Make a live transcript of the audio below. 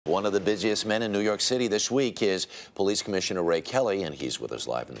One of the busiest men in New York City this week is Police Commissioner Ray Kelly, and he's with us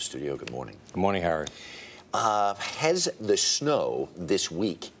live in the studio. Good morning. Good morning, Harry. Has the snow this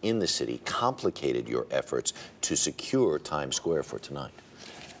week in the city complicated your efforts to secure Times Square for tonight?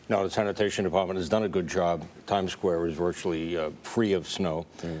 No, the sanitation department has done a good job. Times Square is virtually free of snow.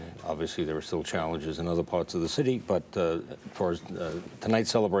 Obviously, there are still challenges in other parts of the city, but as far as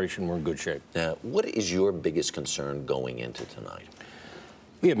tonight's celebration, we're in good shape. Now, what is your biggest concern going into tonight?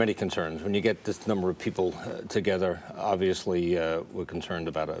 We have many concerns. When you get this number of people together, obviously we're concerned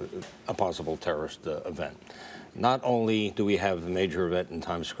about a possible terrorist event. Not only do we have a major event in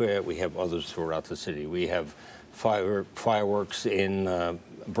Times Square, we have others throughout the city. We have fireworks in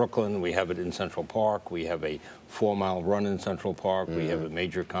Brooklyn, we have it in Central Park, we have a 4-mile run in Central Park, we have a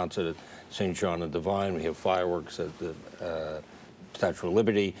major concert at St. John and Divine, we have fireworks at the Statue of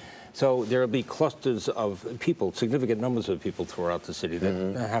Liberty. So there will be clusters of people, significant numbers of people throughout the city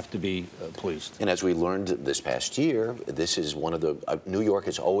that have to be policed. And as we learned this past year, this is one of the, New York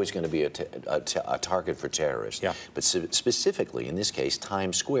is always going to be a target for terrorists. Yeah. But specifically, in this case,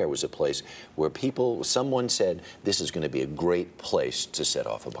 Times Square was a place where someone said, this is going to be a great place to set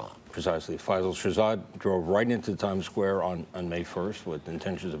off a bomb. Precisely. Faisal Shahzad drove right into Times Square on May 1st with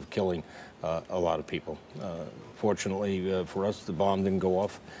intentions of killing a lot of people. Fortunately for us, the bomb didn't go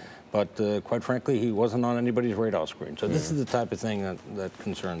off. But quite frankly, he wasn't on anybody's radar screen. So this is the type of thing that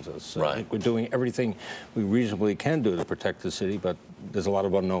concerns us. Right. I think we're doing everything we reasonably can do to protect the city, but there's a lot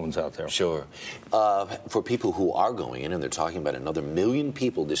of unknowns out there. Sure. For people who are going in, and they're talking about another 1 million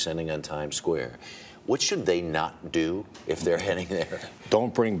people descending on Times Square, what should they not do if they're heading there?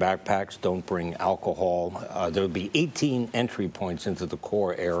 Don't bring backpacks. Don't bring alcohol. There will be 18 entry points into the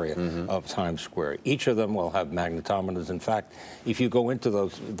core area of Times Square. Each of them will have magnetometers. In fact, if you go into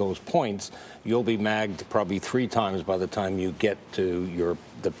those points, you'll be magged probably 3 times by the time you get to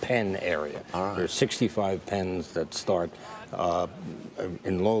the pen area. All right. There's 65 pens that start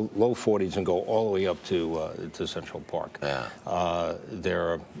in low 40s and go all the way up to Central Park.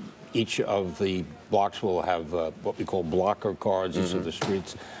 Yeah. Each of the blocks will have what we call blocker cards. These are the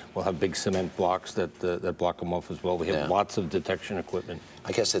streets. We'll have big cement blocks that block them off as well. We have lots of detection equipment.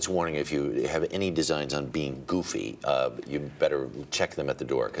 I guess that's warning. If you have any designs on being goofy, you better check them at the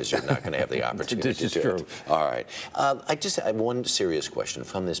door because you're not going to have the opportunity This is to do true. it. All right. I have one serious question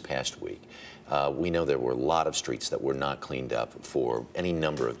from this past week. We know there were a lot of streets that were not cleaned up for any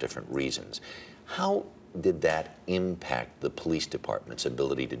number of different reasons. How did that impact the police department's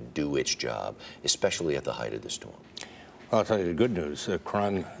ability to do its job, especially at the height of the storm? Well, I'll tell you the good news.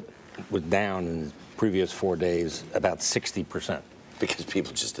 Crime was down in the previous 4 days about 60%. Because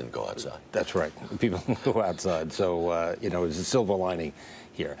people just didn't go outside. That's right. People didn't go outside. So, you know, there's a silver lining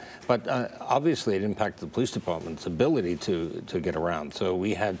here. But obviously it impacted the police department's ability to get around. So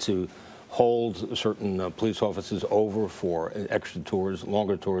we had to hold certain police officers over for extra tours,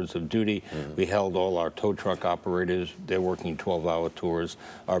 longer tours of duty. We held all our tow truck operators. They're working 12-hour tours.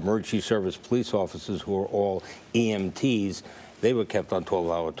 Our emergency service police officers, who are all EMTs, they were kept on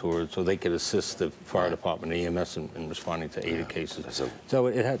 12-hour tours so they could assist the fire department, EMS, in responding to 80 cases. So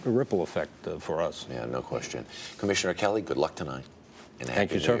it had a ripple effect for us. Yeah, no question. Commissioner Kelly, good luck tonight. And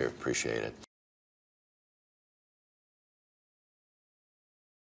Thank you, Happy sir. New Year. Appreciate it.